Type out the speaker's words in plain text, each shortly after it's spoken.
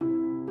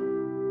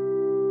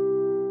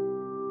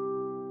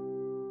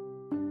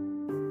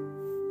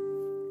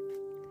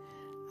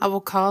I will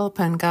call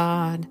upon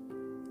God,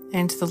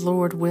 and the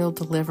Lord will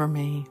deliver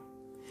me.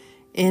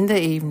 In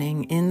the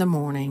evening, in the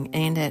morning,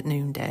 and at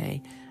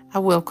noonday, I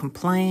will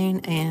complain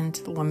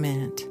and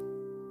lament,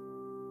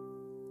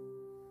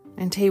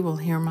 and He will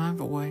hear my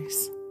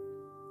voice.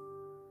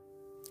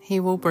 He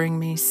will bring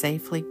me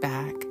safely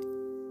back.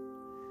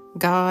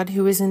 God,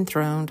 who is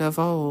enthroned of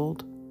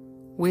old,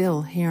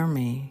 will hear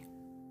me.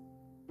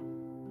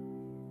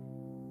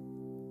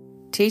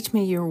 Teach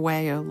me your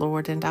way, O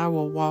Lord, and I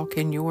will walk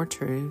in your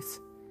truth.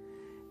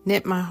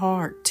 Knit my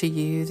heart to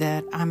you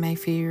that I may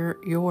fear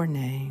your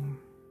name.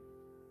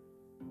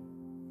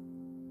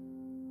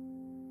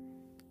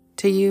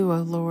 To you, O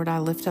Lord, I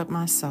lift up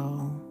my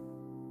soul.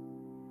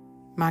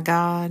 My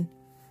God,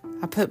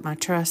 I put my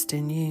trust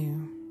in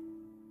you.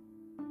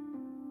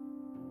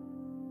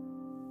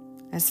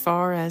 As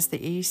far as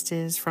the east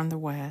is from the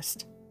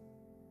west,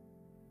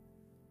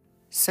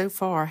 so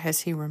far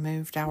has He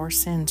removed our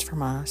sins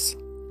from us.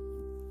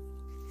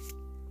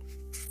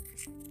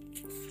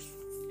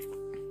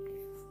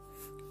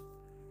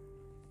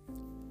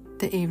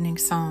 The Evening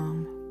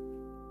Psalm.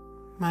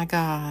 My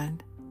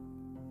God,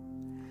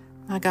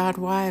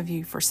 why have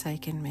you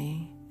forsaken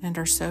me, and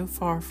are so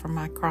far from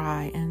my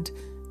cry and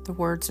the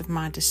words of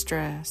my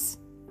distress?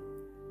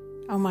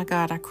 Oh my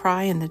God, I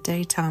cry in the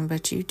daytime,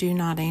 but you do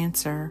not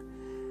answer.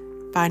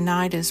 By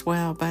night as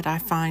well, but I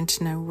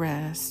find no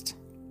rest.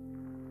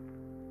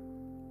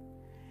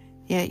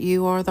 Yet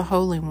you are the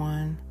Holy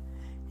One,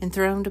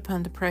 enthroned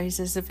upon the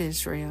praises of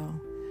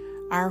Israel.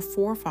 Our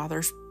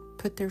forefathers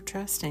put their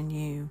trust in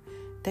you.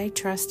 They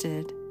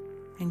trusted,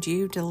 and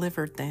you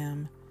delivered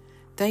them.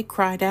 They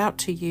cried out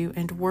to you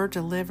and were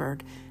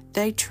delivered.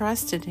 They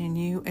trusted in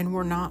you and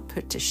were not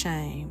put to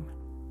shame.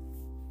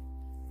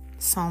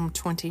 Psalm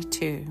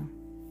 22.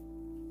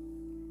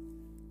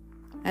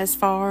 As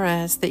far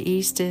as the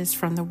east is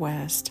from the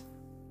west,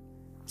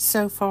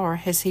 so far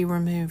has He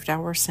removed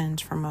our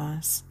sins from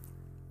us.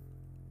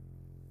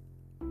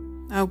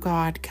 O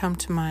God, come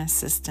to my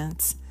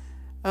assistance.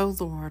 O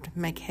Lord,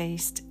 make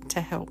haste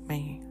to help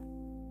me.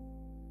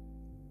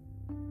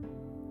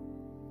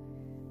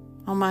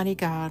 Almighty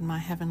God, my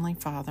heavenly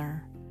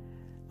Father,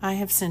 I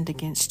have sinned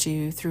against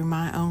you through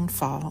my own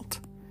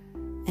fault,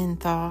 in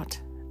thought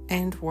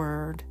and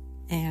word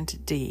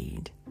and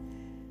deed,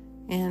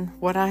 in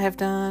what I have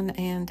done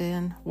and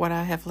in what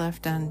I have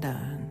left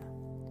undone.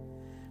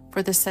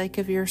 For the sake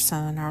of your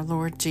Son, our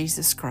Lord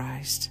Jesus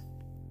Christ,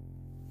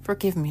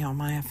 forgive me all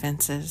my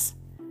offenses,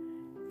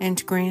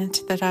 and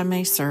grant that I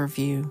may serve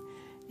you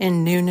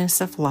in newness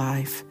of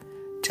life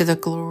to the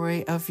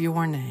glory of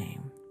your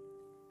name.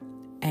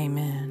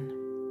 Amen.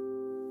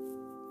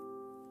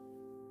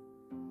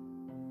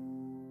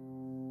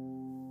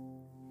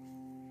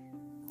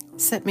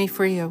 Set me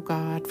free, O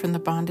God, from the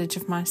bondage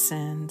of my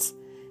sins,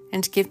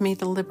 and give me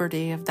the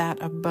liberty of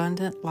that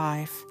abundant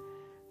life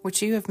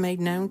which you have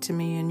made known to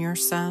me in your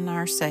Son,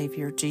 our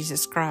Savior,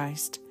 Jesus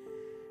Christ,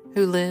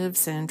 who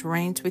lives and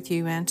reigns with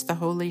you and the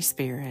Holy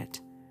Spirit,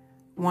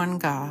 one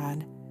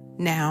God,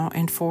 now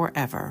and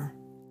forever.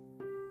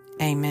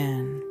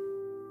 Amen.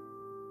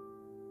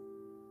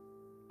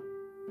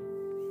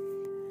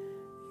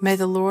 May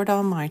the Lord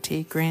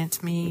Almighty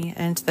grant me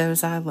and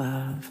those I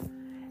love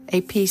a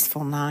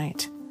peaceful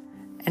night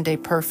and a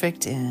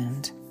perfect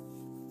end.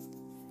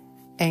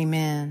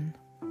 Amen.